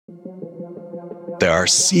There are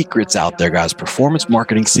secrets out there, guys, performance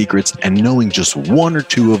marketing secrets, and knowing just one or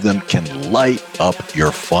two of them can light up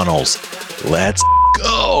your funnels. Let's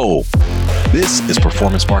go. This is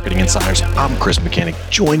Performance Marketing Insiders. I'm Chris Mechanic.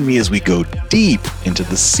 Join me as we go deep into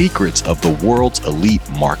the secrets of the world's elite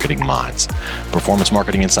marketing minds. Performance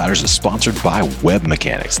Marketing Insiders is sponsored by Web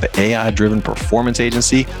Mechanics, the AI-driven performance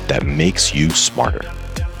agency that makes you smarter.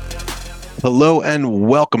 Hello and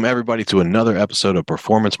welcome everybody to another episode of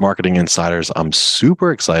Performance Marketing Insiders. I'm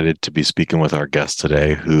super excited to be speaking with our guest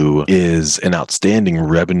today, who is an outstanding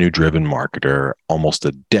revenue-driven marketer, almost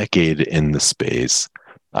a decade in the space.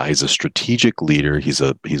 He's a strategic leader. He's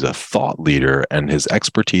a thought leader, and his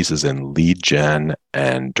expertise is in lead gen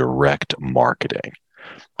and direct marketing.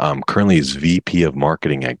 Currently, he's VP of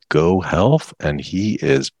Marketing at Go Health, and he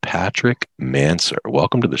is Patrick Manser.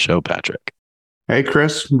 Welcome to the show, Patrick. Hey,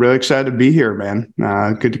 Chris, really excited to be here, man.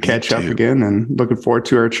 Good to catch up again and looking forward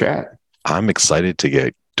to our chat. I'm excited to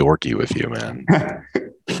get dorky with you, man.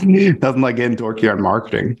 Nothing like getting dorky on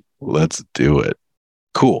marketing. Let's do it.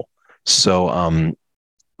 Cool. So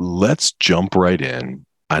let's jump right in.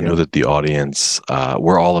 I know that the audience,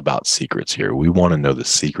 we're all about secrets here. We want to know the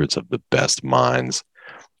secrets of the best minds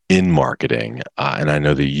in marketing. And I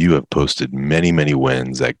know that you have posted many, many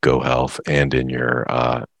wins at Go Health and in your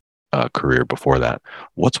career before that.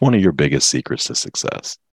 What's one of your biggest secrets to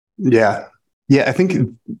success? Yeah, I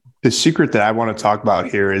think the secret that I want to talk about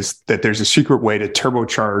here is that there's a secret way to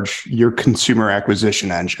turbocharge your consumer acquisition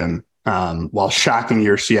engine while shocking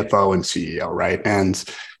your CFO and CEO, right? And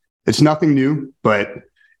it's nothing new, but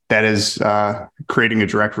that is creating a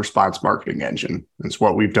direct response marketing engine. It's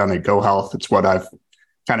what we've done at Go Health. It's what I've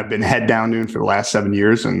kind of been head down doing for the last 7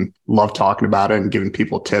 years and love talking about it and giving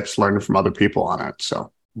people tips, learning from other people on it.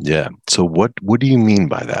 Yeah. So what do you mean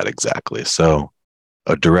by that exactly? So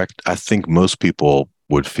a direct, I think most people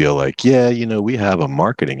would feel like, yeah, we have a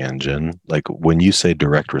marketing engine. Like when you say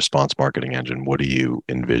direct response marketing engine, what do you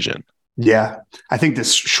envision? Yeah, I think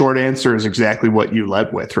this short answer is exactly what you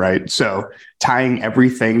led with, right? So tying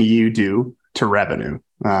everything you do to revenue.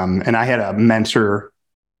 And I had a mentor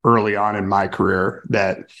early on in my career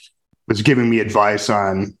that was giving me advice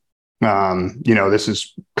on, this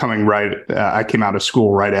is coming right. I came out of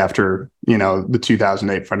school right after, the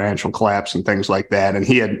 2008 financial collapse and things like that. And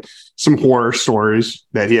he had some horror stories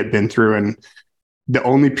that he had been through. And the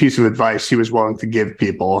only piece of advice he was willing to give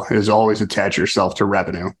people is always attach yourself to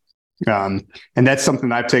revenue. And that's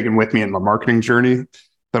something I've taken with me in my marketing journey.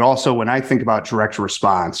 But also when I think about direct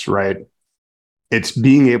response, right, it's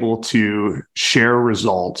being able to share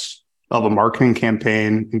results of a marketing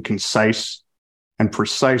campaign in concise and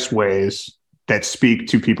precise ways that speak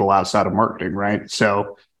to people outside of marketing, right?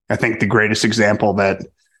 So I think the greatest example that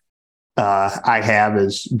I have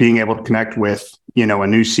is being able to connect with, a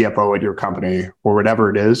new CFO at your company or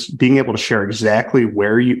whatever it is, being able to share exactly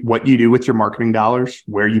what you do with your marketing dollars,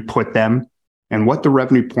 where you put them, and what the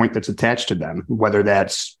revenue point that's attached to them, whether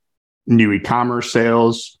that's new e-commerce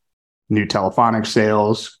sales, new telephonic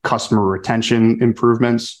sales, customer retention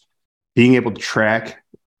improvements, being able to track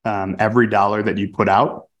every dollar that you put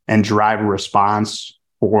out and drive a response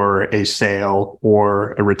or a sale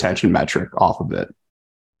or a retention metric off of it.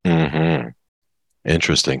 Mm-hmm.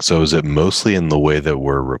 Interesting. So is it mostly in the way that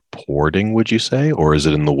we're reporting, would you say, or is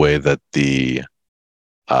it in the way that the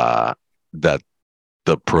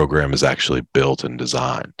program is actually built and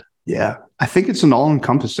designed? Yeah, I think it's an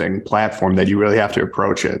all-encompassing platform that you really have to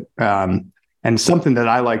approach it. And something that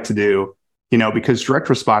I like to do, because direct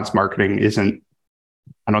response marketing isn't,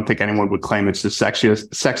 I don't think anyone would claim it's the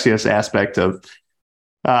sexiest aspect of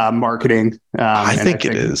marketing. I think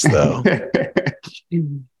it is, though.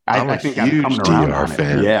 I think I'm a huge DR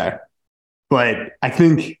fan. Yeah, but I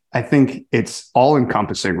think it's all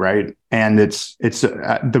encompassing, right? And it's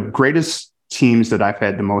the greatest teams that I've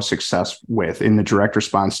had the most success with in the direct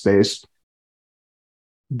response space.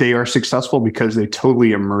 They are successful because they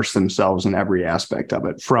totally immerse themselves in every aspect of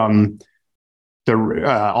it, from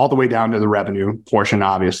all the way down to the revenue portion,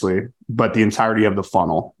 obviously, but the entirety of the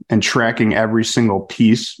funnel and tracking every single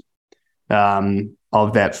piece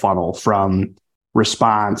of that funnel, from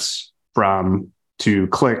response, to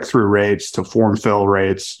click-through rates, to form fill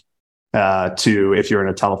rates, to, if you're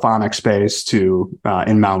in a telephonic space, to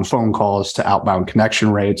inbound phone calls, to outbound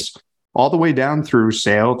connection rates, all the way down through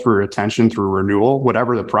sale, through retention, through renewal,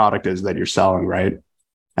 whatever the product is that you're selling, right?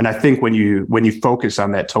 And I think when you focus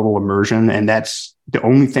on that total immersion, and that's the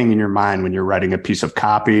only thing in your mind when you're writing a piece of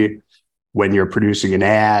copy, when you're producing an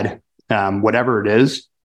ad, whatever it is,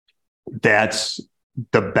 that's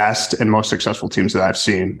the best and most successful teams that I've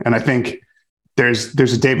seen. And I think there's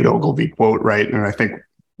a David Ogilvy quote, right? And I think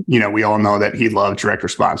we all know that he loved direct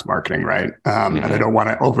response marketing, right? And I don't want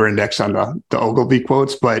to over-index on the Ogilvy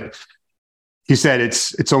quotes, but he said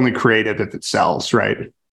it's only creative if it sells,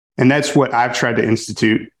 right? And that's what I've tried to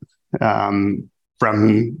institute from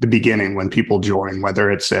the beginning when people join,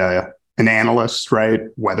 whether it's an analyst, right?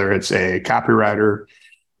 Whether it's a copywriter,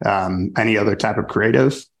 any other type of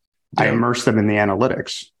creative. I immerse them in the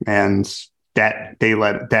analytics, and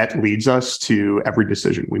that leads us to every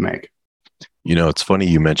decision we make. It's funny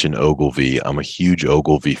you mentioned Ogilvy. I'm a huge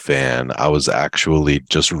Ogilvy fan. I was actually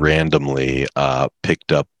just randomly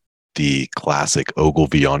picked up the classic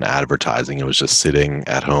Ogilvy on advertising. It was just sitting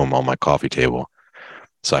at home on my coffee table.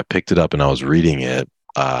 So I picked it up and I was reading it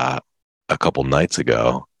a couple nights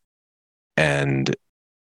ago. And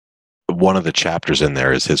one of the chapters in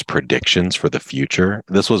there is his predictions for the future.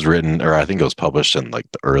 This was written, or I think it was published in like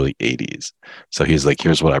the early 80s. So he's like,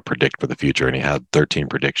 here's what I predict for the future. And he had 13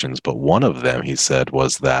 predictions. But one of them, he said,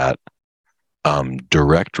 was that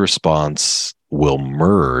direct response will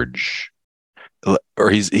merge, or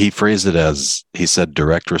he phrased it as, he said,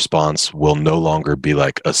 direct response will no longer be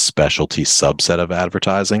like a specialty subset of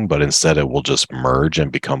advertising, but instead it will just merge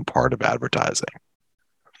and become part of advertising.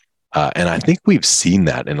 And I think we've seen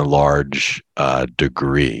that in a large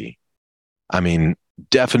degree. I mean,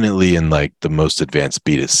 definitely in like the most advanced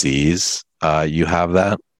B2Cs, you have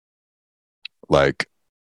that. Like,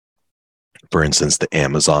 for instance, the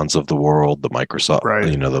Amazons of the world, the Microsoft, right.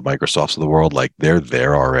 The Microsofts of the world, like they're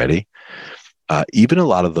there already. Even a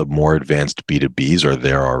lot of the more advanced B2Bs are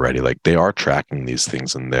there already. Like they are tracking these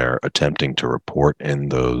things and they're attempting to report in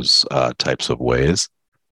those types of ways.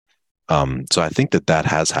 So I think that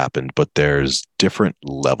has happened, but there's different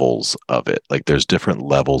levels of it. Like there's different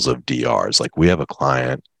levels of DRs. Like we have a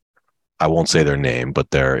client, I won't say their name,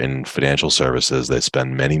 but they're in financial services. They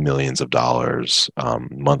spend many millions of dollars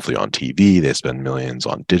monthly on TV. They spend millions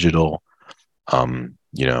on digital,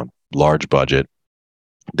 large budget.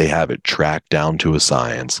 They have it tracked down to a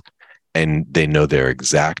science, and they know their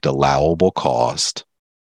exact allowable cost,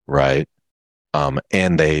 right?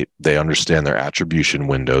 And they understand their attribution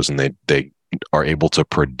windows, and they are able to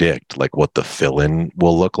predict like what the fill-in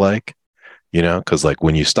will look like, because like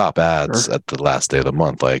when you stop ads at the last day of the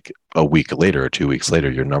month, like a week later or 2 weeks later,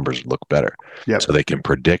 your numbers look better. Yep. So they can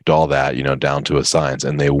predict all that, down to a science,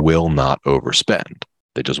 and they will not overspend.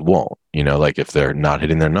 They just won't, like if they're not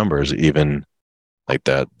hitting their numbers, even like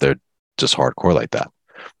that, they're just hardcore like that.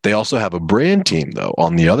 They also have a brand team though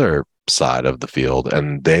on the other side of the field,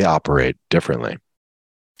 and they operate differently.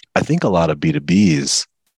 I think a lot of B2Bs,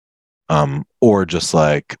 or just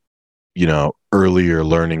like, earlier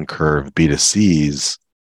learning curve B2Cs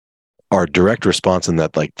are direct response in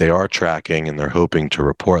that like they are tracking and they're hoping to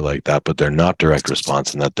report like that, but they're not direct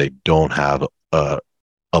response in that they don't have a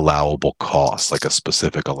allowable cost, like a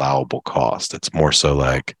specific allowable cost. It's more so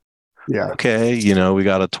like, okay, we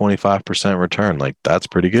got a 25% return. Like that's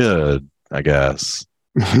pretty good, I guess.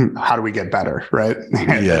 How do we get better, right?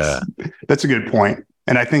 Yeah, that's a good point.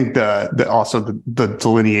 And I think the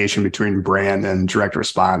delineation between brand and direct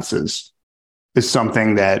response is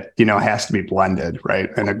something that has to be blended, right?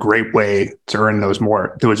 And a great way to earn those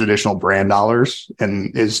additional brand dollars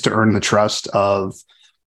and is to earn the trust of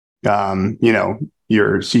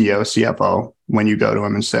your CEO, CFO, when you go to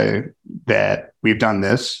him and say that we've done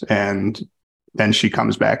this, and then she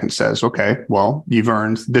comes back and says, okay, well, you've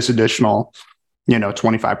earned this additional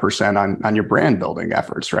 25% on your brand building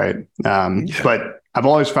efforts, right? But I've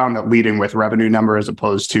always found that leading with revenue number as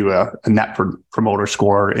opposed to a net promoter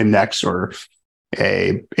score index or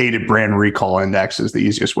a aided brand recall index is the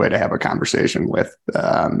easiest way to have a conversation with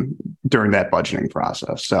during that budgeting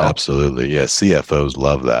process. So absolutely. Yeah. CFOs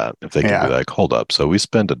love that. If they can be like, hold up. So we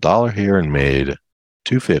spent $1 here and made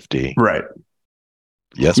 $2.50. Right.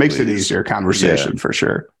 Yes. Makes please. it easier conversation for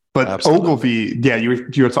sure. But absolutely.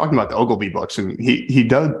 Ogilvy, you were talking about the Ogilvy books, and he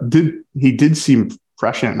did seem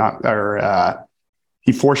prescient,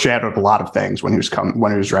 he foreshadowed a lot of things when he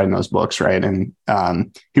was writing those books, right? And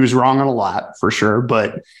he was wrong on a lot for sure,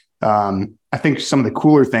 but I think some of the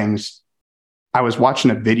cooler things. I was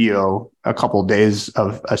watching a video a couple of days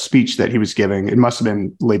of a speech that he was giving. It must have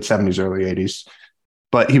been late 70s, early 80s,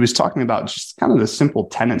 but he was talking about just kind of the simple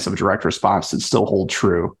tenets of direct response that still hold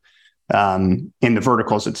true. In the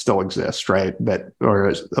verticals that still exist, right? Or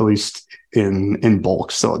at least in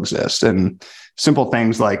bulk still exist. And simple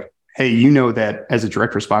things like, hey, that as a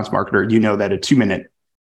direct response marketer, that a 2-minute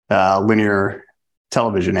linear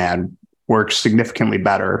television ad works significantly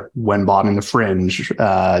better when bought in the fringe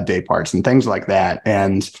day parts and things like that.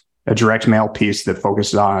 And a direct mail piece that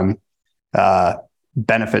focuses on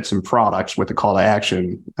benefits and products with a call to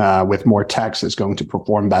action, with more text is going to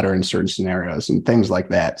perform better in certain scenarios and things like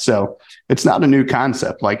that. So it's not a new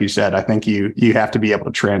concept. Like you said, I think you have to be able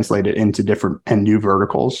to translate it into different and new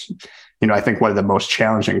verticals. I think one of the most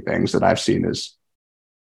challenging things that I've seen is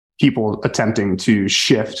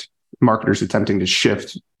marketers attempting to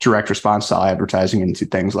shift direct response style advertising into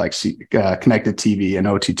things like connected TV and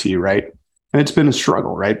OTT, right? And it's been a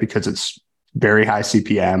struggle, right? Because it's very high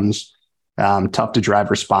CPMs, tough to drive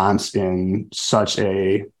response in such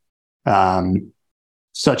a kind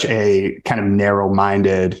of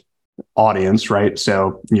narrow-minded audience, right?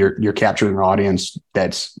 So you're capturing an audience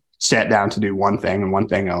that's sat down to do one thing and one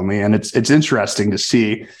thing only, and it's interesting to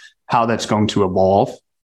see how that's going to evolve.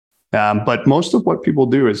 But most of what people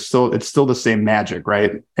do is still the same magic,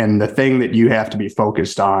 right? And the thing that you have to be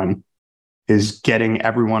focused on is getting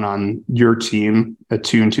everyone on your team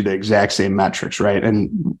attuned to the exact same metrics, right?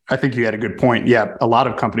 And I think you had a good point. Yeah, a lot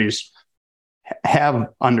of companies have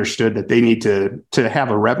understood that they need to have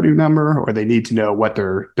a revenue number, or they need to know what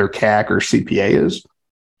their CAC or CPA is,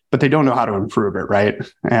 but they don't know how to improve it, right?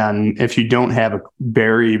 And if you don't have a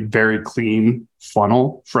very, very clean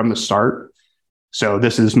funnel from the start, so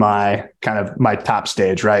this is my top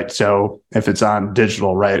stage, right? So if it's on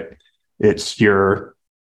digital, right, it's your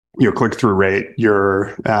click-through rate,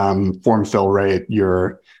 your form fill rate,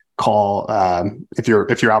 your call. If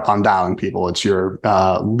you're outbound dialing people, it's your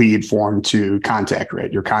lead form to contact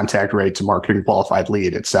rate, your contact rate to marketing qualified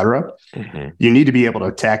lead, et cetera. Mm-hmm. You need to be able to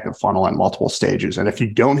attack the funnel at multiple stages. And if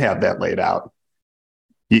you don't have that laid out,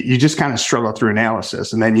 you just kind of struggle through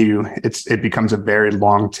analysis. And then it becomes a very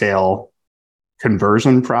long tail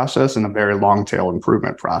conversion process and a very long tail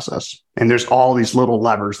improvement process. And there's all these little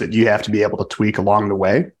levers that you have to be able to tweak along the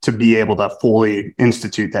way to be able to fully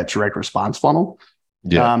institute that direct response funnel,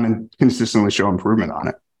 and consistently show improvement on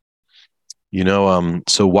it.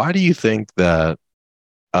 So why do you think that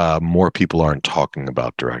more people aren't talking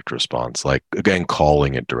about direct response? Like, again,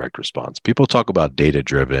 calling it direct response. People talk about data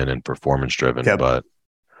driven and performance driven, but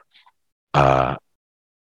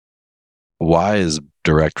why is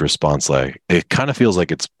direct response, like, it kind of feels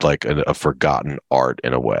like it's like a forgotten art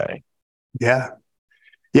in a way? Yeah,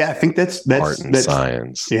 I think that's art and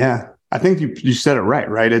science. Yeah, I think you said it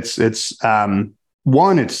right. It's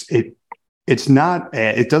not,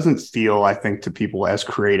 it doesn't feel, I think, to people as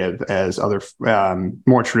creative as other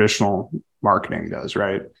more traditional marketing does,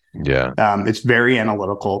 right? Yeah. It's very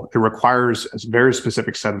analytical. It requires a very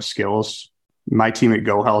specific set of skills. My team at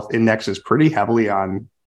Go Health indexes pretty heavily on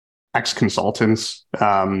ex-consultants,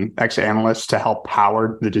 ex-analysts to help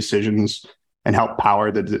power the decisions and help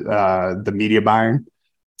power the media buying.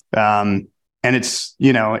 And it's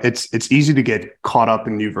easy to get caught up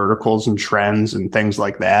in new verticals and trends and things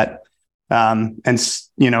like that. And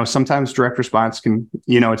sometimes direct response can,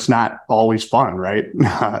 it's not always fun, right?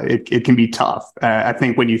 It can be tough. I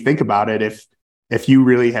think when you think about it, if you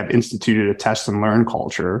really have instituted a test and learn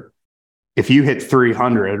culture, if you hit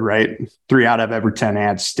 300, right, 3 out of every 10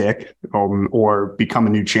 ads stick, or become a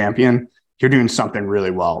new champion, you're doing something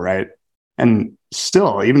really well, right? And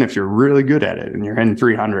still, even if you're really good at it and you're hitting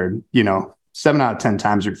 300, 7 out of 10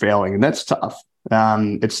 times you're failing, and that's tough.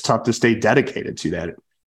 It's tough to stay dedicated to that,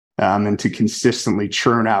 and to consistently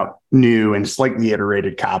churn out new and slightly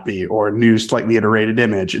iterated copy or new slightly iterated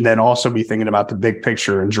image, and then also be thinking about the big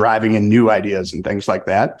picture and driving in new ideas and things like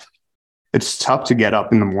that. It's tough to get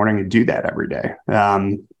up in the morning and do that every day.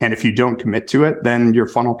 And if you don't commit to it, then your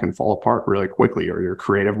funnel can fall apart really quickly, or your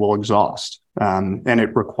creative will exhaust. And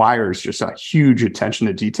it requires just a huge attention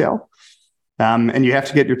to detail. And you have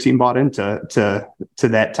to get your team bought into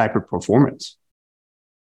that type of performance.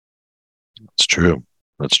 That's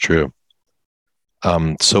true.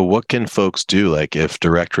 So what can folks do? Like, if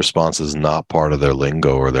direct response is not part of their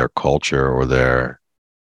lingo or their culture or their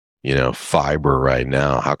fiber right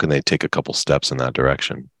now, how can they take a couple steps in that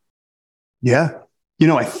direction? Yeah.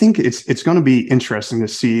 I think it's going to be interesting to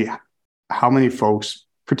see how many folks,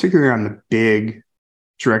 particularly on the big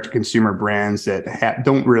direct-to-consumer brands that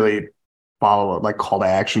don't really follow like call to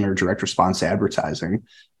action or direct response advertising,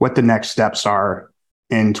 what the next steps are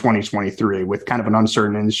in 2023 with kind of an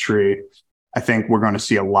uncertain industry. I think we're going to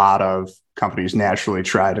see a lot of companies naturally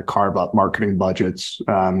try to carve up marketing budgets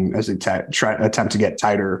as they attempt to get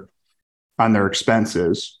tighter on their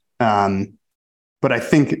expenses. But I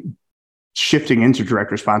think shifting into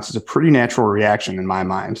direct response is a pretty natural reaction in my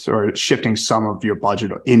mind. Or shifting some of your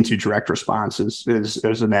budget into direct response is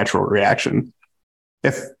a natural reaction.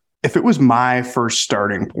 If it was my first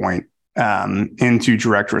starting point into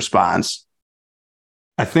direct response,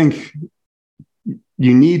 I think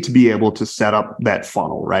you need to be able to set up that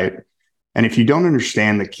funnel, right? And if you don't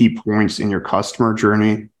understand the key points in your customer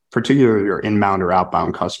journey, particularly your inbound or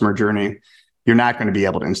outbound customer journey, you're not going to be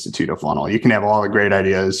able to institute a funnel. You can have all the great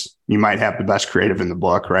ideas. You might have the best creative in the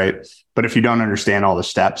book, right? But if you don't understand all the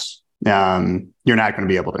steps, you're not going to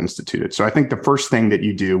be able to institute it. So I think the first thing that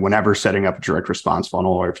you do whenever setting up a direct response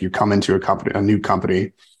funnel, or if you come into a new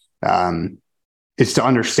company, is to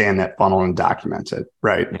understand that funnel and document it,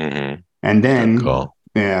 right? Mm-hmm. And then,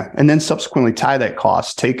 and then subsequently tie that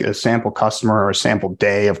cost, take a sample customer or a sample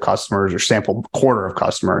day of customers or sample quarter of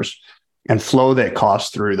customers and flow that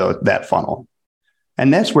cost through that funnel.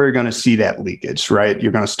 And that's where you're going to see that leakage, right?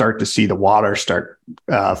 You're going to start to see the water start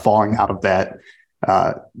falling out of that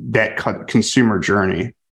consumer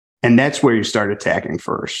journey. And that's where you start attacking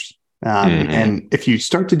first. And if you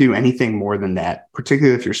start to do anything more than that,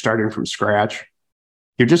 particularly if you're starting from scratch,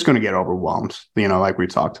 you're just going to get overwhelmed, like we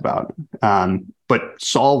talked about. But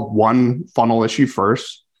solve one funnel issue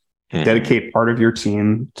first, dedicate part of your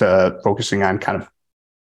team to focusing on kind of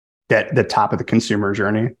the top of the consumer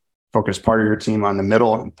journey, focus part of your team on the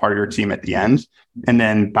middle and part of your team at the end, and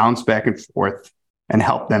then bounce back and forth and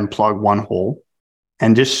help them plug one hole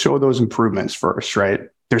and just show those improvements first, right?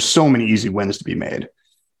 There's so many easy wins to be made.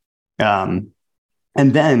 And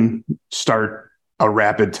then start a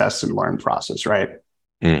rapid test and learn process, right?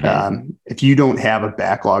 If you don't have a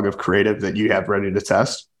backlog of creative that you have ready to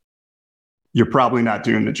test, you're probably not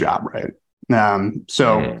doing the job right.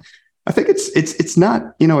 I think it's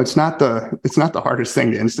not the hardest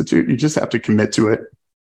thing to institute. You just have to commit to it.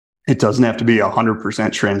 It doesn't have to be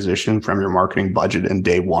 100% transition from your marketing budget in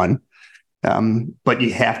day one. But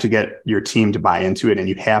you have to get your team to buy into it, and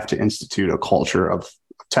you have to institute a culture of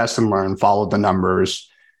test and learn, follow the numbers,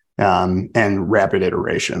 and rapid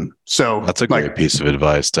iteration. So that's a great piece of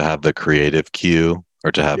advice, to have the creative queue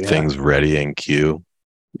or to have things ready in queue.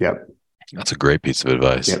 Yep. That's a great piece of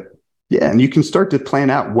advice. Yep. Yeah. And you can start to plan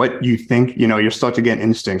out what you think, you'll start to get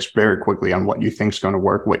instincts very quickly on what you think is going to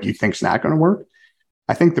work, what you think is not going to work.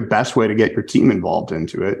 I think the best way to get your team involved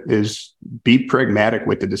into it is be pragmatic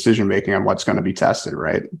with the decision-making on what's going to be tested,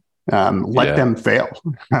 right? Let them fail.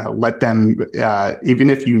 Let them, even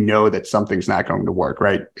if you know that something's not going to work,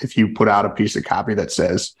 right? If you put out a piece of copy that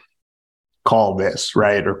says, call this,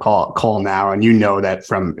 right? Or call now, and you know that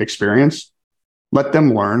from experience, let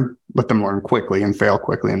them learn quickly and fail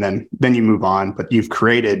quickly. And then you move on. But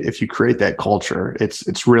if you create that culture,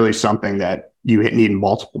 it's really something that you need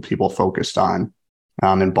multiple people focused on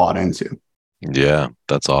and bought into. Yeah,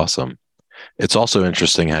 that's awesome. It's also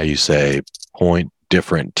interesting how you say point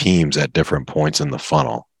different teams at different points in the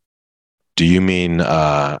funnel. Do you mean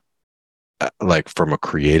like from a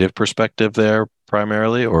creative perspective there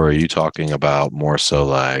primarily, or are you talking about more so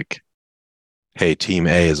like, hey, team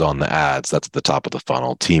A is on the ads, that's at the top of the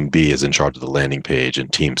funnel, team B is in charge of the landing page,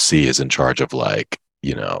 and team C is in charge of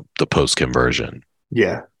the post conversion?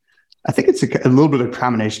 Yeah. I think it's a little bit of a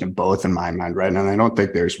combination of both in my mind, right? And I don't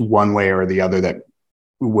think there's one way or the other that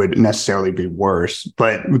would necessarily be worse.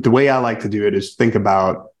 But the way I like to do it is think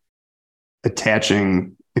about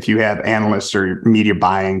attaching, if you have analysts or media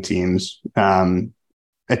buying teams,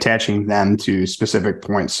 attaching them to specific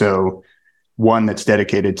points. So one that's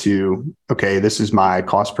dedicated to, okay, this is my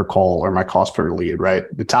cost per call or my cost per lead, right?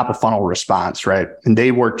 The top of funnel response, right? And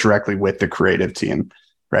they work directly with the creative team,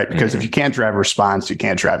 right? Because if you can't drive response, you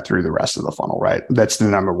can't drive through the rest of the funnel, right? That's the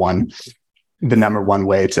number one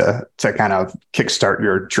way to kind of kickstart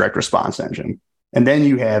your direct response engine. And then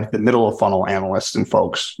you have the middle of funnel analysts and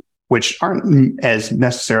folks, which aren't as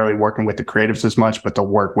necessarily working with the creatives as much, but they'll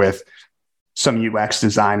work with some UX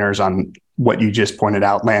designers on what you just pointed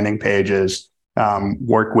out, landing pages,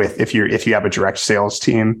 work with, if you have a direct sales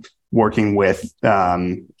team, working with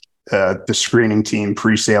the screening team,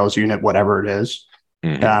 pre-sales unit, whatever it is.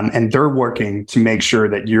 And they're working to make sure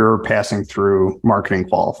that you're passing through marketing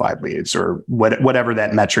qualified leads or whatever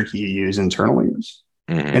that metric you use internally is.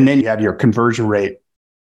 And then you have your conversion rate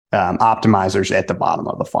optimizers at the bottom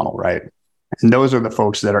of the funnel, right? And those are the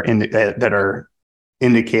folks that are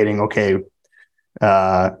indicating, okay,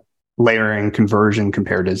 layering conversion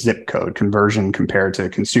compared to zip code, conversion compared to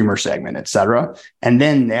consumer segment, et cetera. And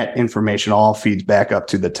then that information all feeds back up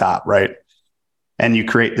to the top, right? And you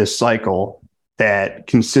create this cycle that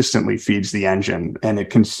consistently feeds the engine and it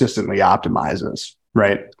consistently optimizes,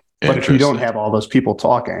 right? But if you don't have all those people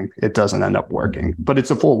talking, it doesn't end up working. But it's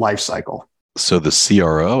a full life cycle. So the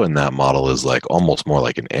CRO in that model is like almost more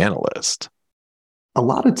like an analyst. A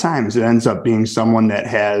lot of times it ends up being someone that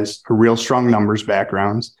has a real strong numbers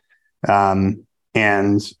background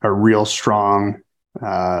and a real strong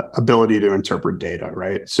ability to interpret data,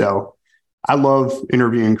 right? So I love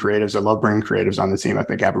interviewing creatives. I love bringing creatives on the team. I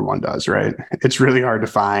think everyone does, right? It's really hard to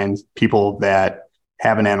find people that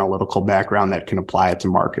have an analytical background that can apply it to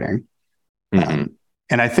marketing. And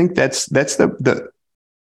I think that's the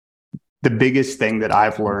biggest thing that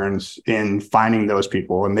I've learned in finding those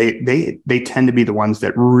people. And they tend to be the ones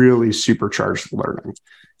that really supercharge the learning,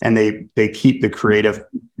 and they keep the creative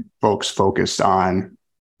folks focused on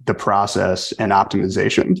the process and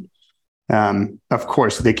optimization. Of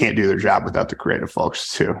course, they can't do their job without the creative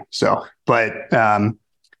folks too. So, but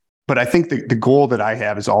I think the goal that I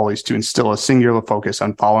have is always to instill a singular focus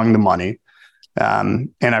on following the money.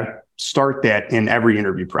 And I start that in every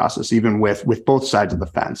interview process, even with both sides of the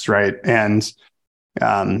fence, right? And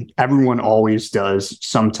everyone always does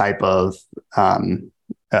some type of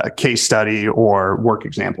case study or work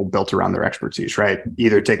example built around their expertise, right?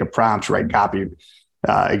 Either take a prompt, write copy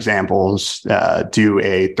examples, do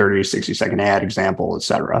a 30 to 60 second ad example, et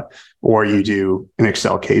cetera. Or you do an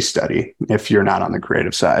Excel case study if you're not on the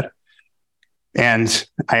creative side. And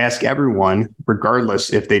I ask everyone,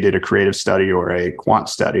 regardless if they did a creative study or a quant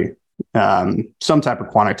study, some type of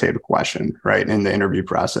quantitative question, right, in the interview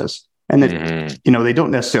process. And that, they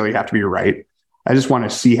don't necessarily have to be right. I just want to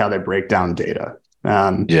see how they break down data.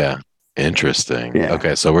 Yeah. Interesting. Yeah.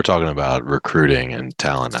 Okay. So we're talking about recruiting and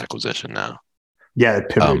talent acquisition now. Yeah, it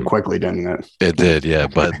pivoted quickly, didn't it? It did, yeah.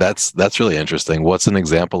 But that's really interesting. What's an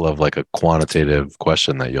example of like a quantitative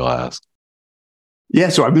question that you'll ask? Yeah,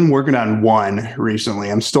 so I've been working on one recently.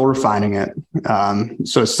 I'm still refining it.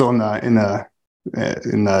 So it's still in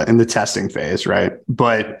the testing phase, right?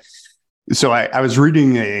 But so I was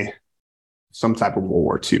reading some type of World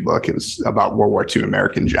War II book. It was about World War II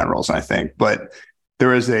American generals, I think. But there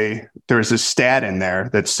was a stat in there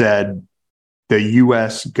that said the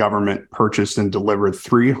U.S. government purchased and delivered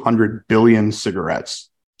 300 billion cigarettes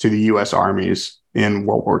to the U.S. armies in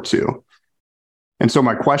World War II. And so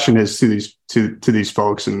my question is to these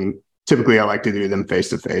folks, and typically I like to do them face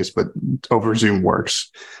to face, but over Zoom works.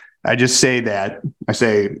 I say,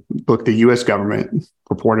 look, the U.S. government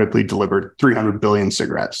purportedly delivered 300 billion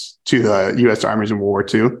cigarettes to the U.S. armies in World War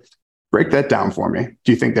II. Break that down for me.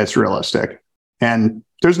 Do you think that's realistic? And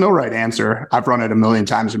there's no right answer. I've run it a million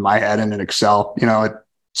times in my head and in Excel. It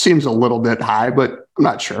seems a little bit high, but I'm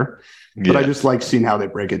not sure. Yeah. But I just like seeing how they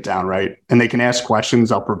break it down, right? And they can ask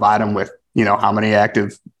questions. I'll provide them with, how many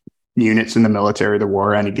active units in the military there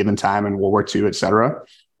were at any given time in World War II, et cetera.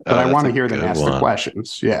 But I want to hear them ask the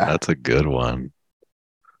questions. Yeah. That's a good one.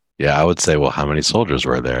 Yeah, I would say, well, how many soldiers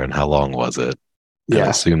were there and how long was it? Yeah. I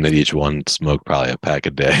assume that each one smoked probably a pack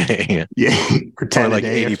a day. Yeah. Or like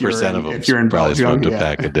 80% of them if you're in probably Belgium, smoked a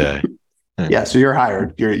pack a day. Yeah, so you're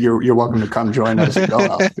hired. You're welcome to come join us and go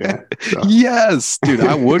out. Yeah, so. Yes, dude,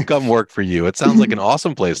 I would come work for you. It sounds like an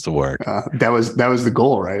awesome place to work. That was the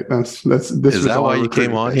goal, right? This is that why you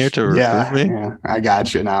came on here to recruit me? Yeah, I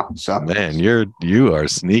got you now. So man, you are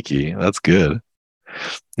sneaky. That's good.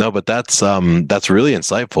 No, but that's really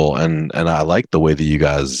insightful, and I like the way that you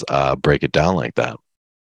guys break it down like that.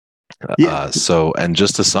 Yeah. So, and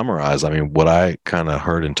just to summarize, I mean, what I kind of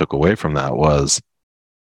heard and took away from that was,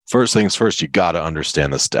 first things first, you got to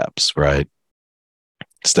understand the steps, right?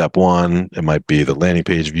 Step one, it might be the landing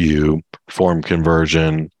page view, form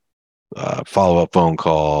conversion, follow-up phone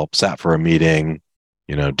call, sat for a meeting,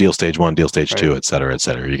 deal stage 1, deal stage 2, et cetera, et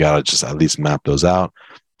cetera. You got to just at least map those out.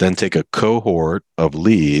 Then take a cohort of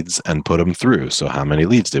leads and put them through. So how many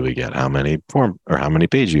leads did we get? How many how many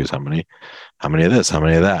page views? How many of this? How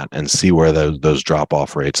many of that? And see where those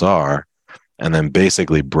drop-off rates are. And then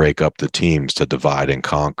basically break up the teams to divide and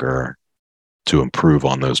conquer to improve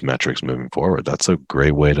on those metrics moving forward. That's a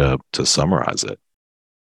great way to summarize it.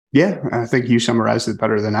 Yeah, I think you summarized it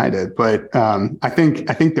better than I did. But I think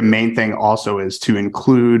the main thing also is to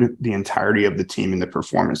include the entirety of the team in the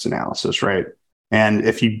performance analysis, right? And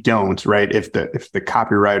if you don't, right, if the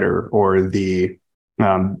copywriter or the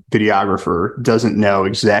videographer doesn't know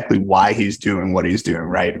exactly why he's doing what he's doing,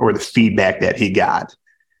 right, or the feedback that he got,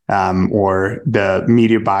 or the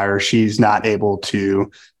media buyer, she's not able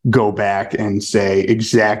to go back and say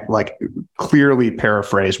clearly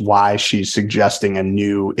paraphrase why she's suggesting a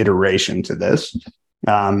new iteration to this,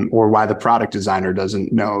 or why the product designer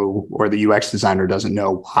doesn't know, or the UX designer doesn't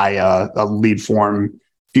know why a lead form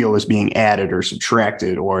field is being added or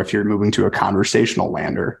subtracted, or if you're moving to a conversational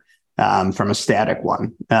lander from a static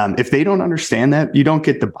one. If they don't understand that, you don't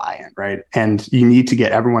get the buy-in, right? And you need to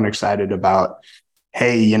get everyone excited about,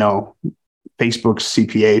 hey, Facebook's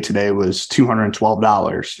CPA today was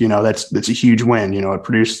 $212. That's a huge win. It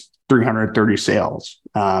produced 330 sales,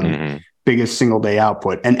 biggest single day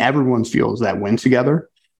output, and everyone feels that win together.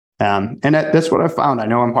 And that's what I found. I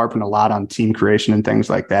know I'm harping a lot on team creation and things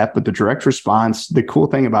like that, but the direct response, the cool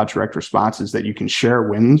thing about direct response is that you can share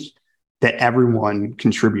wins that everyone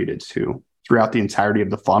contributed to throughout the entirety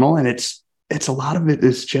of the funnel. And it's a lot of it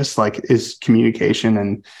is just is communication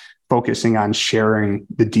and focusing on sharing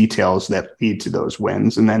the details that lead to those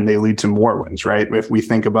wins. And then they lead to more wins, right? If we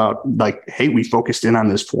think about hey, we focused in on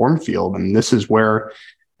this form field, and this is where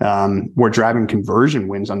we're driving conversion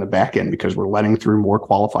wins on the back end because we're letting through more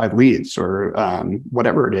qualified leads or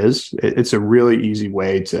whatever it is. It's a really easy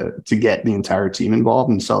way to get the entire team involved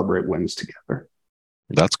and celebrate wins together.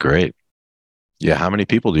 That's great. Yeah. How many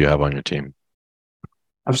people do you have on your team?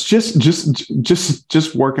 I was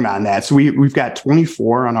just working on that. So we've got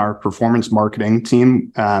 24 on our performance marketing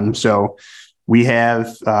team. So we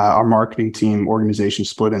have our marketing team organization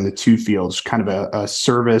split into two fields, kind of a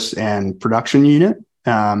service and production unit,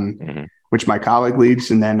 which my colleague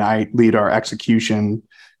leads, and then I lead our execution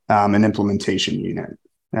and implementation unit.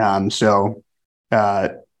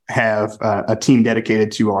 Have a team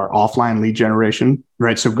dedicated to our offline lead generation,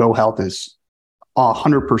 right? So Go Health is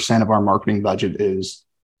 100% of our marketing budget is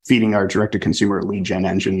feeding our direct-to-consumer lead gen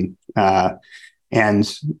engine. And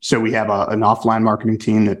so we have an offline marketing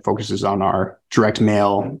team that focuses on our direct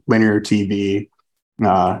mail, linear TV,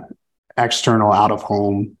 external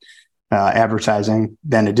out-of-home advertising.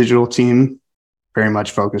 Then a digital team, very much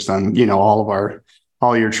focused on,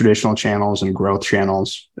 all your traditional channels and growth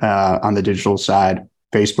channels on the digital side,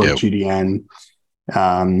 Facebook, GDN,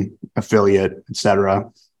 affiliate, et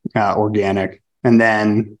cetera, organic. And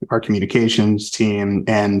then our communications team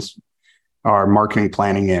and our marketing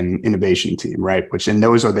planning and innovation team, right? And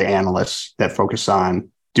those are the analysts that focus on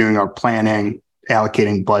doing our planning,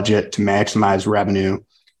 allocating budget to maximize revenue.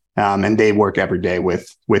 And they work every day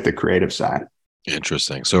with the creative side.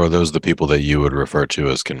 Interesting. So are those the people that you would refer to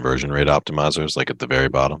as conversion rate optimizers, like at the very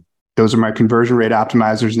bottom? Those are my conversion rate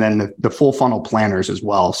optimizers, and then the full funnel planners as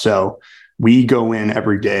well. So we go in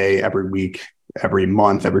every day, every week, every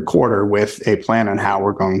month, every quarter with a plan on how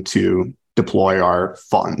we're going to deploy our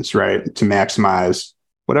funds, right? To maximize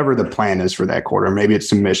whatever the plan is for that quarter. Maybe it's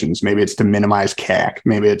submissions, maybe it's to minimize CAC,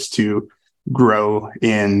 maybe it's to grow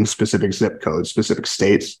in specific zip codes, specific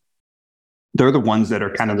states. They're the ones that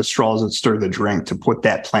are kind of the straws that stir the drink to put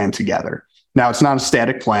that plan together. Now, it's not a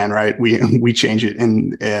static plan, right? We change it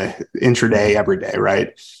in intraday every day,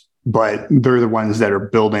 right? But they're the ones that are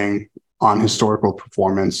building on historical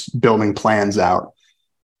performance, building plans out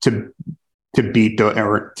to meet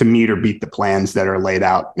or beat the plans that are laid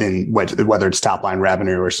out in whether it's top line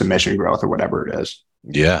revenue or submission growth or whatever it is.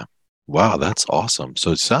 Yeah. Wow, that's awesome.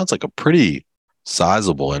 So it sounds like a pretty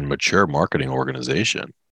sizable and mature marketing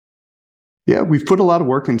organization. Yeah, we've put a lot of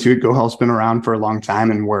work into it. Go Health's been around for a long time,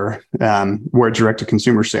 and we're a direct to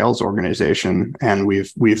consumer sales organization, and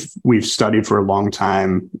we've studied for a long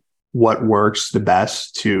time what works the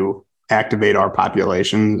best to activate our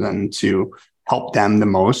populations and to help them the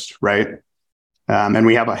most, right? And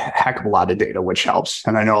we have a heck of a lot of data, which helps.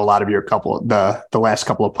 And I know a lot of the last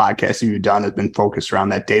couple of podcasts you've done has been focused around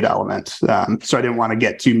that data element. So I didn't want to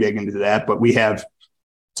get too big into that, but we have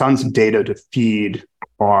tons of data to feed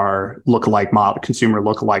our consumer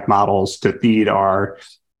lookalike models, to feed our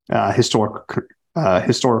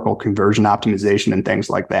historical conversion optimization and things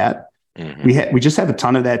like that. Mm-hmm. We just have a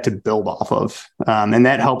ton of that to build off of. And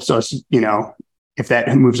that helps us, if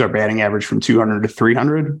that moves our batting average from 200 to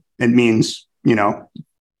 300, it means,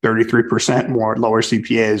 33% more lower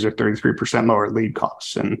CPAs or 33% lower lead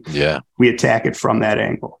costs. And we attack it from that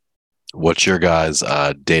angle. What's your guys'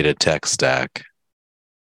 data tech stack?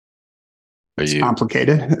 It's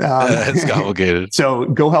complicated. It's complicated. So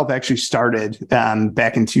Go Health actually started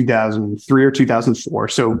back in 2003 or 2004.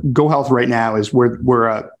 So Go Health right now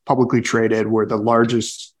we're publicly traded. We're the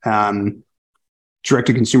largest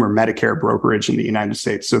direct-to-consumer Medicare brokerage in the United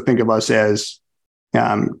States. So think of us as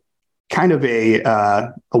kind of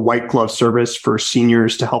a white glove service for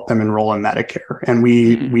seniors to help them enroll in Medicare. And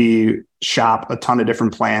we shop a ton of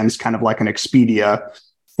different plans, kind of like an Expedia,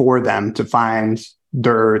 for them to find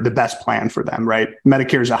the best plan for them, right?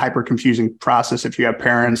 Medicare is a hyper confusing process. If you have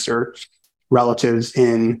parents or relatives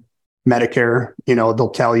in Medicare, they'll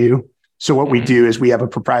tell you. So what we do is we have a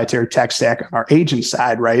proprietary tech stack on our agent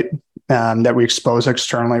side, right? That we expose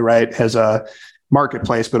externally, right? As a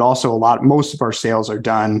marketplace, but also most of our sales are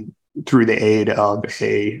done through the aid of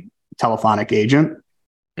a telephonic agent,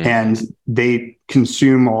 and they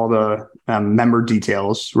consume all the member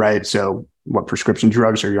details, right? So what prescription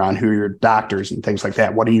drugs are you on? Who are your doctors and things like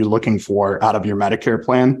that? What are you looking for out of your Medicare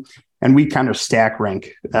plan? And we kind of stack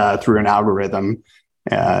rank through an algorithm,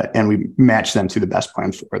 and we match them to the best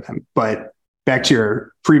plan for them. But back to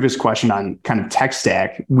your previous question on kind of tech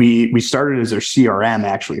stack, we started as our CRM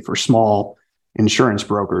actually for small insurance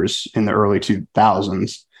brokers in the early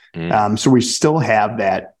 2000s. So we still have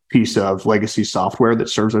that piece of legacy software that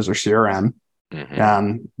serves as our CRM.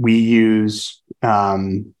 We use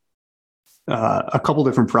a couple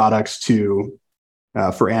different products for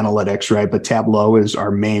analytics, right? But Tableau is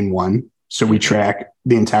our main one. So we track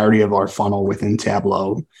the entirety of our funnel within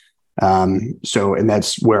Tableau. And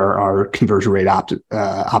that's where our conversion rate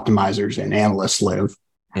optimizers and analysts live,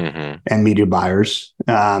 and media buyers.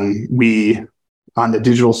 On the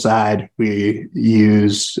digital side, we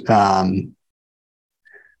use kind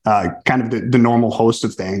of the normal host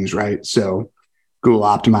of things, right? So Google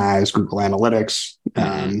Optimize, Google Analytics,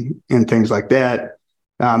 and things like that.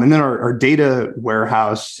 And then our data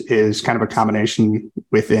warehouse is kind of a combination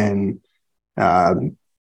within AWS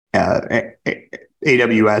and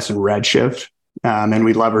Redshift. And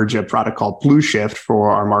we leverage a product called Blue Shift for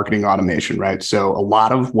our marketing automation, right? So a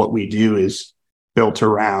lot of what we do is built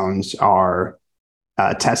around our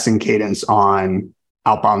testing cadence on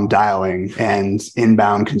outbound dialing and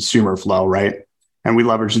inbound consumer flow, right? And we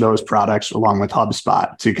leverage those products along with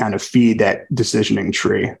HubSpot to kind of feed that decisioning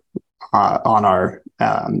tree on our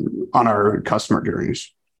customer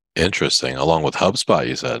journeys. Interesting. Along with HubSpot,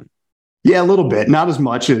 you said? Yeah, a little bit. Not as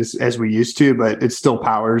much as we used to, but it still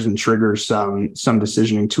powers and triggers some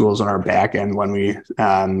decisioning tools on our back end when we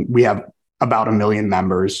have about 1 million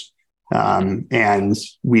members. And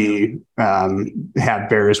we have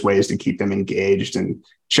various ways to keep them engaged and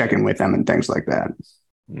check in with them and things like that.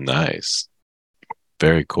 Nice.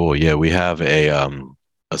 Very cool. Yeah, we have a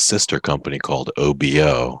sister company called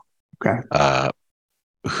OBO,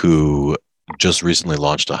 who just recently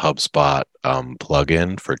launched a HubSpot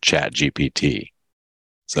plugin for ChatGPT.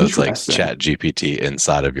 So it's like ChatGPT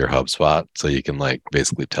inside of your HubSpot, so you can like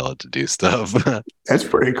basically tell it to do stuff. That's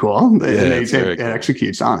pretty cool. It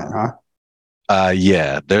executes on it, huh?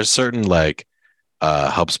 Yeah, there's certain like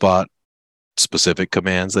HubSpot specific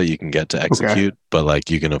commands that you can get to execute, but like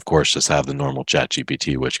you can of course just have the normal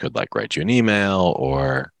ChatGPT, which could like write you an email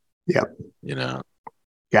or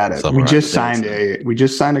Got it. We just signed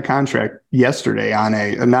a contract yesterday on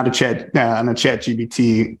not a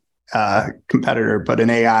ChatGPT competitor, but an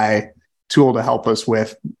AI tool to help us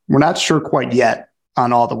with. We're not sure quite yet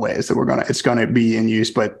on all the ways that it's going to be in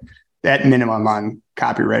use, but at minimum on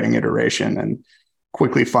copywriting iteration and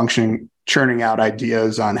quickly functioning, churning out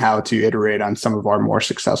ideas on how to iterate on some of our more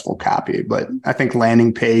successful copy. But I think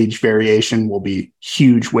landing page variation will be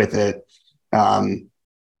huge with it.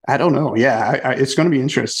 I don't know. Yeah, it's going to be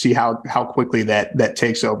interesting to see how quickly that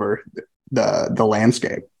takes over the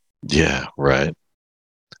landscape. Yeah, right.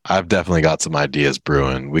 I've definitely got some ideas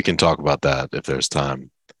brewing. We can talk about that if there's time.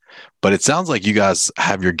 But it sounds like you guys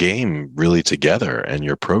have your game really together and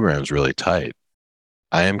your program's really tight.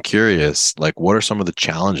 I am curious, like, what are some of the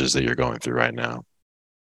challenges that you're going through right now?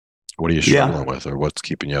 What are you struggling with, or what's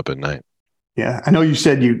keeping you up at night? Yeah, I know you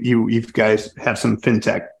said you guys have some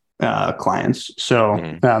fintech clients, so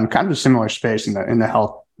kind of a similar space in the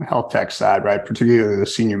health tech side, right? Particularly the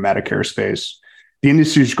senior Medicare space. The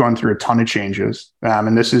industry is going through a ton of changes,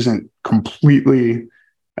 and this isn't completely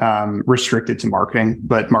restricted to marketing,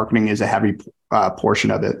 but marketing is a heavy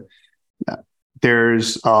portion of it.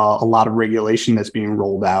 There's a lot of regulation that's being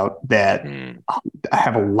rolled out that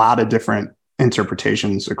have a lot of different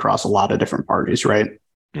interpretations across a lot of different parties, right?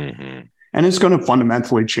 And it's going to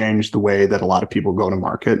fundamentally change the way that a lot of people go to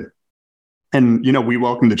market. And, we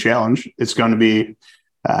welcome the challenge. It's going to be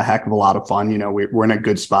a heck of a lot of fun. We're in a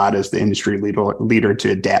good spot as the industry leader to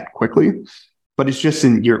adapt quickly. But it's just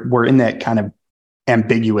we're in that kind of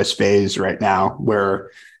ambiguous phase right now where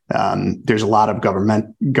there's a lot of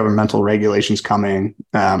governmental regulations coming.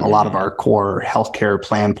 A lot of our core healthcare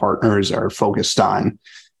plan partners are focused on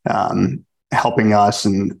helping us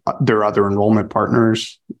and their other enrollment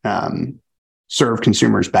partners serve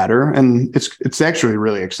consumers better. And it's actually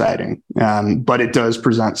really exciting. But it does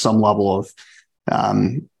present some level of,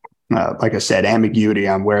 like I said, ambiguity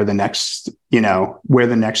on where the next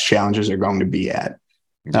challenges are going to be at.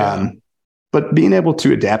 But being able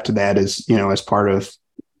to adapt to that is, as part of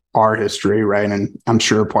our history, right? And I'm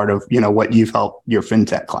sure part of, what you've helped your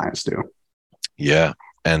fintech clients do. Yeah.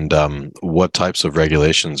 And what types of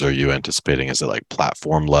regulations are you anticipating? Is it like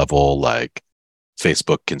platform level, like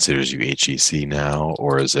Facebook considers you HEC now,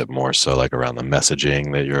 or is it more so like around the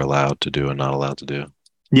messaging that you're allowed to do and not allowed to do?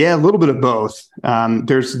 Yeah, a little bit of both.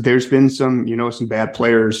 There's been some bad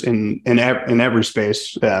players in every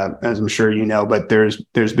space, as I'm sure you know. But there's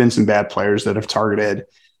been some bad players that have targeted,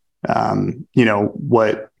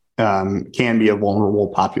 what can be a vulnerable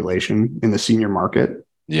population in the senior market.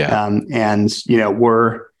 Yeah. And,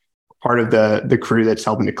 we're part of the crew that's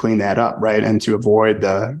helping to clean that up, right? And to avoid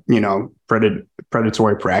the,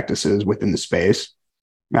 predatory practices within the space.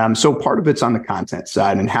 So part of it's on the content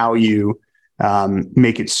side and how you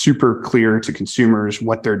make it super clear to consumers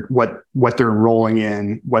what they're enrolling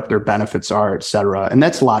in, what their benefits are, et cetera. And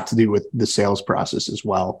that's a lot to do with the sales process as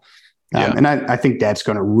well. And I think that's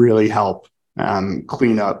going to really help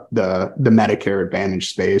clean up the Medicare Advantage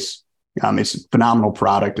space. It's a phenomenal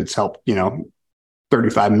product. It's helped,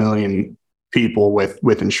 35 million people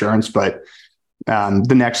with insurance, but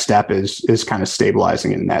the next step is kind of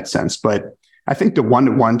stabilizing it in that sense. But I think the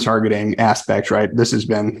one-to-one targeting aspect, right? This has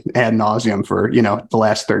been ad nauseum for, the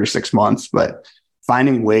last 36 months, but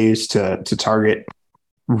finding ways to target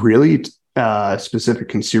really specific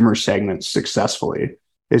consumer segments successfully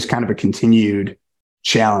is kind of a continued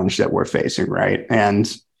challenge that we're facing, right? And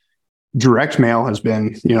direct mail has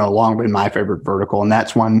been, long been my favorite vertical. And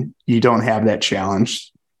that's one you don't have that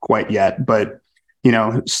challenge quite yet, but,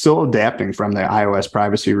 still adapting from the iOS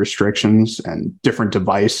privacy restrictions and different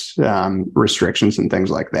device restrictions and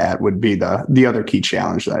things like that would be the other key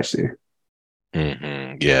challenge that I see.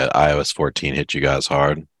 Mm-hmm. Yeah. iOS 14 hit you guys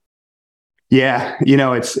hard. Yeah.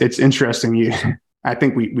 It's interesting. I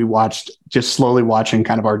think we watched, just slowly watching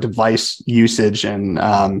kind of our device usage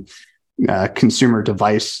and consumer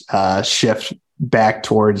device shift back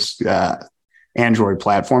towards Android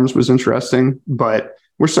platforms was interesting, but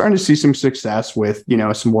we're starting to see some success with,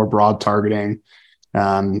 some more broad targeting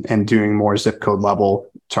and doing more zip code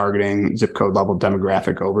level targeting, zip code level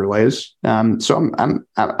demographic overlays. So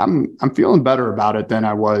I'm feeling better about it than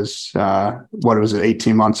I was,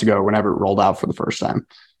 18 months ago, whenever it rolled out for the first time.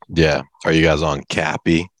 Yeah. Are you guys on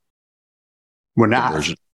Cappy? We're not.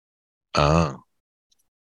 Conversion?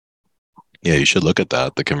 Yeah, you should look at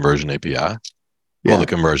that. The conversion API. Yeah. Well, the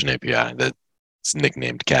conversion API that's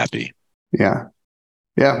nicknamed Cappy. Yeah.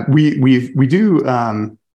 Yeah. We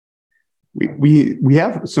do. We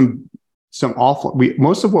have some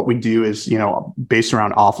most of what we do is, based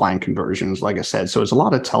around offline conversions, like I said. So it's a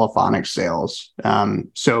lot of telephonic sales.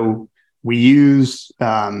 So we use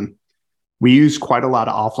quite a lot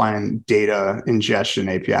of offline data ingestion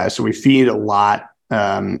API. So we feed a lot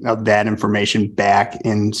of that information back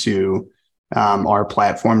into our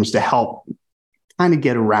platforms to help kind of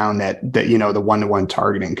get around that the one-to-one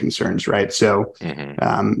targeting concerns, right? So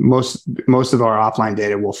most of our offline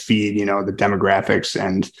data will feed the demographics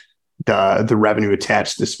and the revenue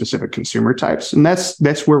attached to specific consumer types, and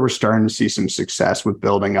that's where we're starting to see some success with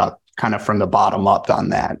building up kind of from the bottom up on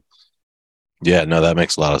that. Yeah, no, that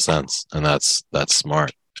makes a lot of sense, and that's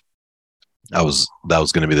smart. That was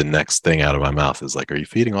going to be the next thing out of my mouth is like, are you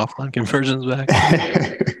feeding offline conversions back?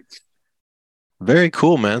 Very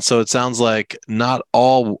cool, man. So it sounds like not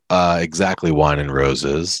all exactly wine and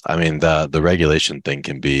roses. I mean, the regulation thing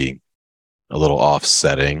can be a little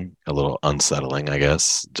offsetting, a little unsettling, I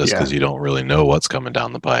guess, just because you don't really know what's coming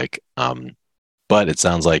down the pike. But it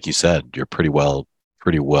sounds like you said you're pretty well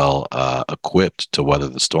equipped to weather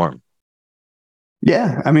the storm.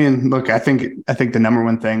 Yeah, I mean, look, I think the number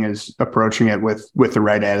one thing is approaching it with the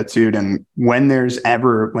right attitude, and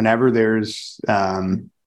whenever there's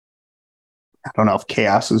I don't know if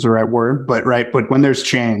chaos is the right word, but when there's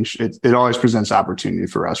change, it always presents opportunity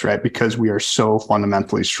for us, right? Because we are so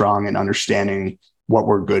fundamentally strong in understanding what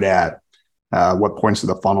we're good at, what points of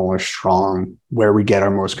the funnel are strong, where we get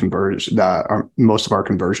our most of our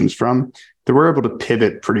conversions from, that we're able to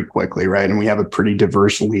pivot pretty quickly, right? And we have a pretty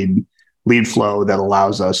diverse lead flow that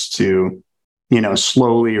allows us to,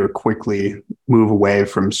 slowly or quickly move away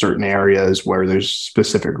from certain areas where there's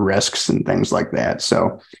specific risks and things like that.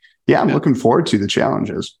 So yeah, I'm looking forward to the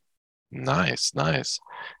challenges. Nice.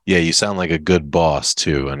 Yeah, you sound like a good boss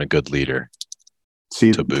too, and a good leader.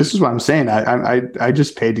 See, this is what I'm saying. I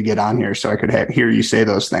just paid to get on here so I could hear you say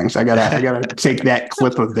those things. I gotta take that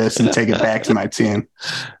clip of this and take it back to my team.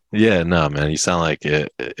 Yeah, no, man, you sound like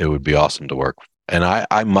it would be awesome to work. And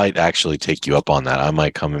I might actually take you up on that. I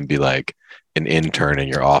might come and be like an intern in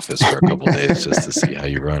your office for a couple of days just to see how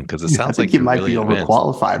you run, because it sounds like you might really be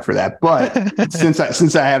overqualified for that. But since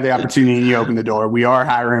I have the opportunity and you open the door, we are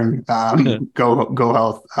hiring. Go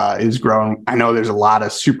Health is growing. I know there's a lot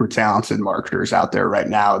of super talented marketers out there right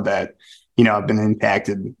now that have been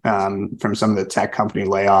impacted from some of the tech company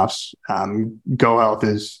layoffs. Go Health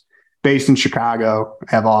is based in Chicago,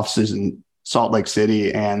 have offices in Salt Lake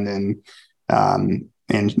City and in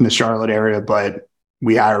the Charlotte area, but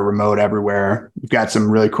we hire remote everywhere. We've got some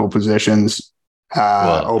really cool positions.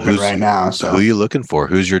 open right now. Who So are you looking for?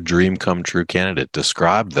 Who's your dream come true candidate?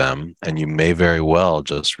 Describe them, and you may very well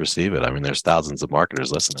just receive it. I mean, there's thousands of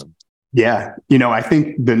marketers listening. yeah, I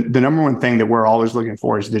think the number one thing that we're always looking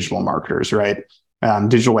for is digital marketers, right?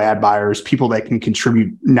 Digital ad buyers, people that can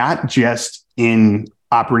contribute not just in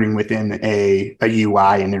operating within a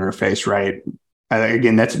UI and interface, right?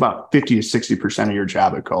 Again, that's about 50 to 60% of your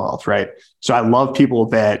job at GoHealth, right? So I love people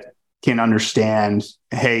that can understand,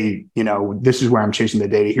 hey, this is where I'm chasing the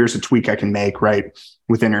data. Here's a tweak I can make, right?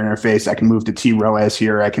 Within our interface, I can move to TROAS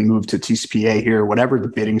here. I can move to TCPA here, whatever the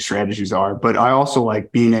bidding strategies are. But I also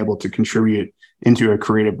like being able to contribute into a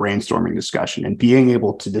creative brainstorming discussion and being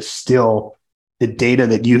able to distill the data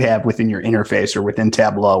that you have within your interface or within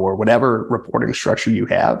Tableau or whatever reporting structure you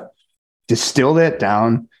have, distill that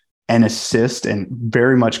down and assist and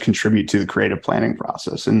very much contribute to the creative planning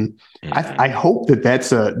process. And I hope that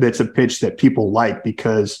that's a pitch that people like,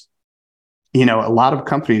 because, a lot of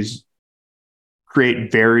companies create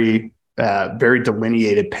very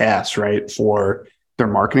delineated paths, right, for their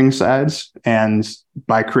marketing sides. And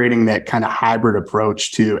by creating that kind of hybrid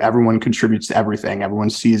approach to everyone contributes to everything, everyone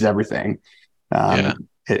sees everything.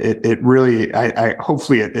 It really, I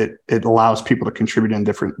hopefully it allows people to contribute in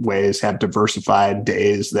different ways, have diversified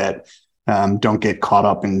days that don't get caught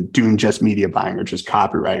up in doing just media buying or just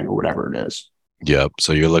copywriting or whatever it is. Yep.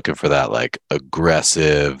 So you're looking for that like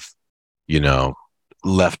aggressive,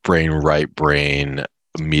 left brain, right brain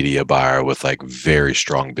media buyer with like very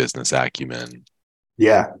strong business acumen.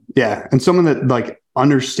 Yeah. Yeah. And someone that like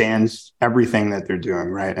understands everything that they're doing,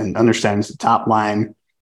 right? And understands the top line,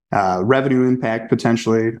 revenue impact,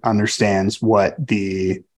 potentially understands what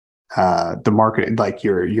the market, like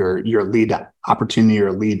your lead opportunity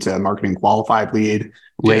or lead to marketing qualified lead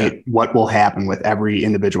rate, what will happen with every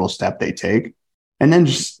individual step they take. And then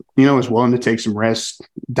just, is willing to take some risks,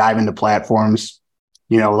 dive into platforms.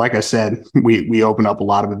 Like I said, we open up a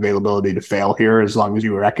lot of availability to fail here, as long as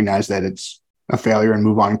you recognize that it's a failure and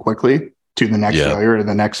move on quickly to the next failure or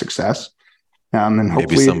the next success. And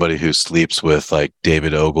maybe somebody who sleeps with like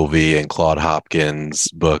David Ogilvy and Claude Hopkins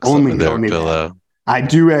books under their pillow. I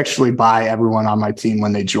do actually buy everyone on my team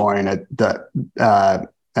when they join the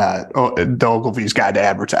Ogilvy's Guide to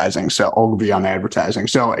Advertising. So Ogilvy on Advertising.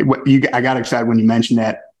 So I got excited when you mentioned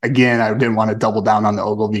that. Again, I didn't want to double down on the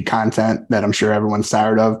Ogilvy content that I'm sure everyone's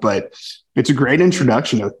tired of, but it's a great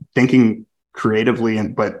introduction to thinking creatively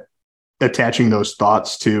but attaching those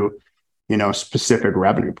thoughts to, specific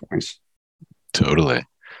revenue points. Totally.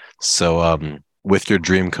 So, with your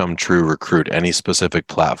dream come true recruit, any specific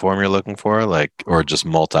platform you're looking for, like, or just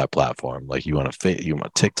multi-platform? Like you want a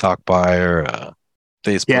TikTok buyer,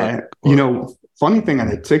 Facebook? Yeah, funny thing on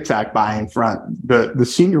the TikTok buying front, the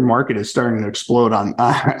senior market is starting to explode on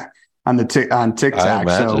TikTok.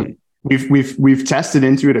 So we've tested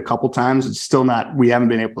into it a couple times. It's still not, we haven't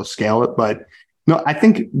been able to scale it, but no, I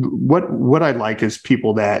think what I like is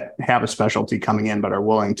people that have a specialty coming in, but are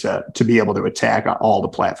willing to be able to attack all the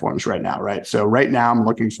platforms right now. Right. So right now I'm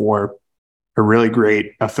looking for a really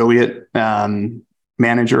great affiliate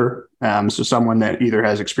manager. So someone that either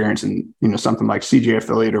has experience in, something like CJ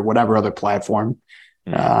affiliate or whatever other platform.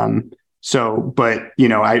 I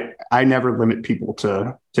never limit people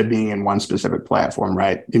to being in one specific platform.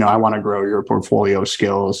 Right. I want to grow your portfolio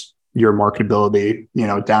skills, your marketability,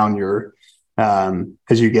 down your,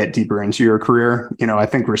 as you get deeper into your career. I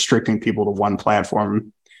think restricting people to one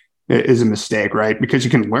platform is a mistake, right? Because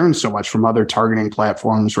you can learn so much from other targeting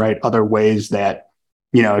platforms, right? Other ways that,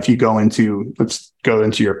 if you let's go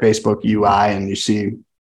into your Facebook UI and you see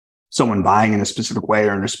someone buying in a specific way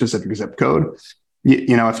or in a specific zip code,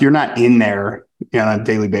 if you're not in there on a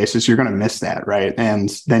daily basis, you're going to miss that, right? And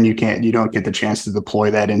then you don't get the chance to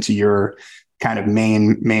deploy that into your kind of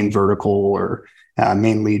main vertical or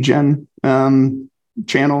main lead gen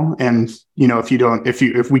channel. And,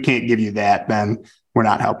 if we can't give you that, then we're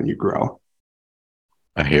not helping you grow.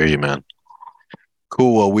 I hear you, man.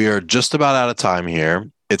 Cool. Well, we are just about out of time here.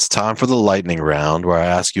 It's time for the lightning round, where I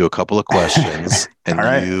ask you a couple of questions and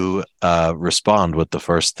right. You respond with the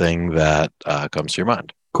first thing that comes to your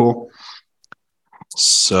mind. Cool.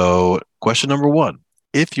 So question number 1,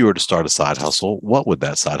 if you were to start a side hustle, what would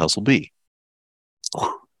that side hustle be?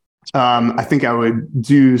 I think I would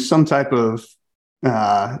do some type of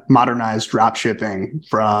modernized drop shipping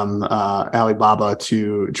from Alibaba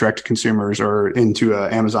to direct to consumers or into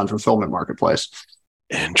an Amazon fulfillment marketplace.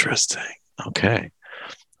 Interesting. Okay.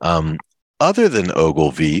 Other than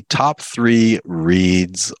Ogilvy, top 3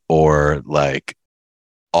 reads or like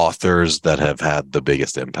authors that have had the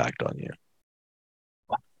biggest impact on you?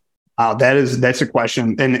 That's a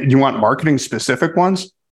question. And you want marketing specific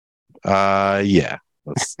ones? Yeah.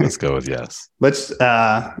 Let's go with yes.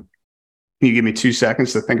 Can you give me 2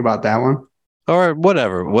 seconds to think about that one? Or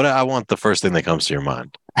whatever. I want the first thing that comes to your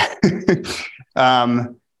mind.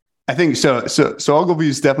 I think so. Ogilvy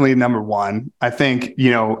is definitely number one. I think,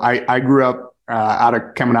 I grew up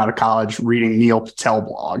coming out of college reading Neil Patel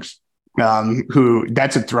blogs. Who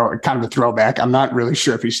that's kind of a throwback. I'm not really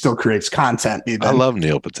sure if he still creates content even. I love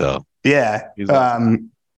Neil Patel. Yeah.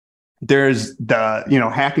 There's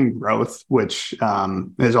the, Hacking Growth, which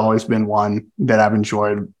has always been one that I've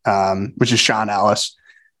enjoyed, which is Sean Ellis.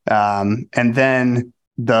 And then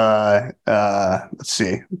let's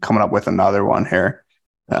see, coming up with another one here.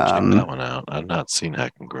 Check that one out. I've not seen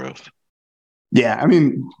Hacking Growth. Yeah, I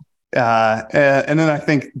mean, and then I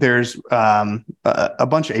think there's a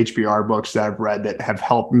bunch of HBR books that I've read that have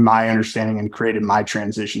helped my understanding and created my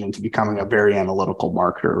transition into becoming a very analytical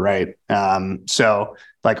marketer, right? So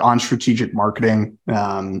like on strategic marketing,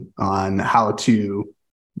 on how to,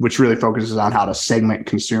 which really focuses on how to segment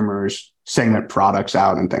consumers, segment products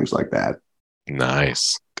out and things like that.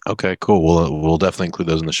 Nice. Okay, cool. We'll definitely include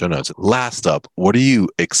those in the show notes. Last up, what are you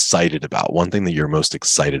excited about? One thing that you're most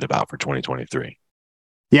excited about for 2023?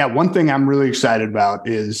 Yeah, one thing I'm really excited about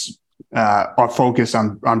is our focus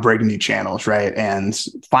on breaking new channels, right? And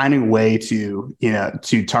finding a way to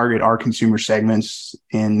target our consumer segments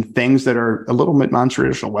in things that are a little bit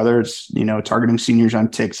non-traditional, whether it's, targeting seniors on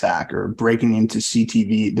TikTok or breaking into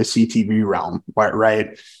the CTV realm,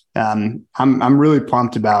 right? I'm really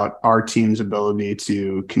pumped about our team's ability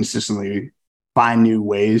to consistently find new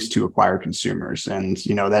ways to acquire consumers. And,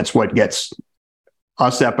 that's what gets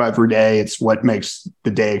us up every day. It's what makes the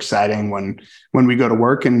day exciting when we go to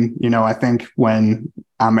work. And, I think when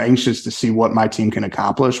I'm anxious to see what my team can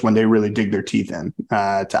accomplish when they really dig their teeth in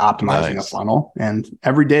to optimizing a funnel. And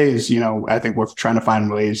every day is, I think we're trying to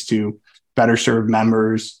find ways to better serve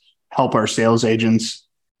members, help our sales agents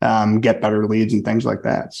get better leads and things like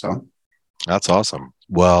that. So that's awesome.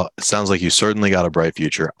 Well, it sounds like you certainly got a bright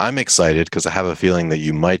future. I'm excited because I have a feeling that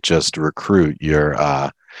you might just recruit your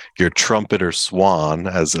trumpeter swan,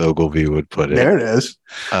 as Ogilvy would put it. There it is.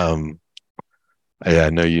 Yeah, I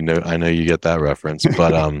know you get that reference,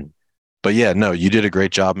 but yeah, no, you did a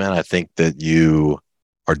great job, man. I think that you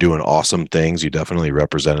are doing awesome things. You definitely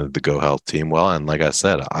represented the Go Health team well. And like I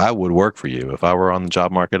said, I would work for you. If I were on the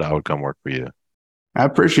job market, I would come work for you. I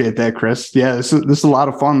appreciate that, Chris. Yeah, this is a lot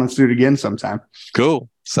of fun. Let's do it again sometime. Cool.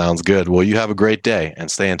 Sounds good. Well, you have a great day and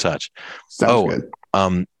stay in touch. Sounds good.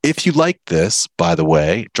 If you like this, by the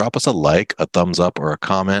way, drop us a like, a thumbs up, or a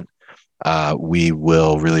comment. We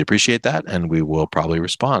will really appreciate that, and we will probably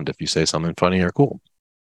respond if you say something funny or cool.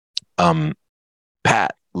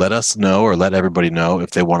 Pat, let us know, or let everybody know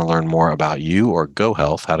if they want to learn more about you or Go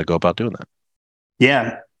Health, how to go about doing that.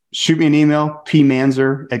 Yeah. Shoot me an email,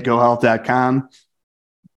 pmanser@gohealth.com,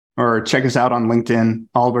 or check us out on LinkedIn.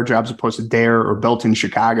 All of our jobs are posted there or built in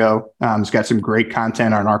Chicago. It's got some great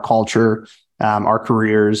content on our culture, our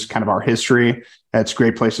careers, kind of our history. That's a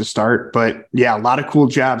great place to start. But yeah, a lot of cool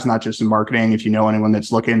jobs, not just in marketing. If you know anyone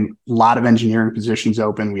that's looking, a lot of engineering positions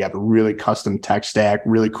open. We have a really custom tech stack,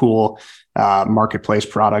 really cool marketplace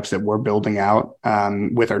products that we're building out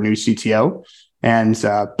with our new CTO, and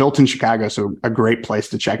built in Chicago. So a great place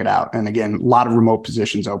to check it out. And again, a lot of remote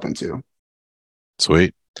positions open too.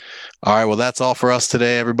 Sweet. All right. Well, that's all for us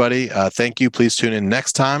today, everybody. Thank you. Please tune in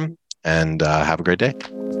next time and have a great day.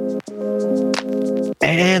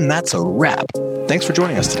 And that's a wrap. Thanks for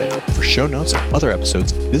joining us today. For show notes and other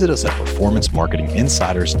episodes, visit us at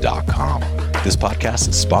performancemarketinginsiders.com. This podcast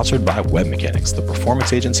is sponsored by Web Mechanics, the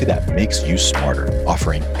performance agency that makes you smarter,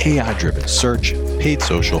 offering AI-driven search, paid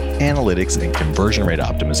social, analytics, and conversion rate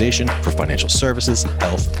optimization for financial services,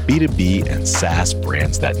 health, B2B, and SaaS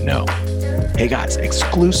brands that know. Hey guys,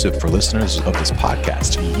 exclusive for listeners of this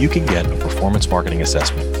podcast, you can get a performance marketing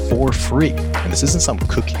assessment for free. And this isn't some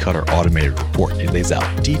cookie cutter automated report. It lays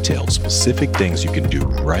out detailed, specific things you can do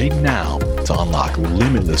right now to unlock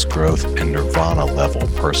limitless growth and nirvana level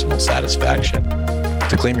personal satisfaction.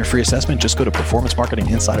 To claim your free assessment, just go to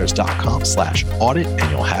performancemarketinginsiders.com/audit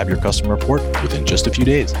and you'll have your custom report within just a few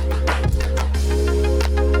days.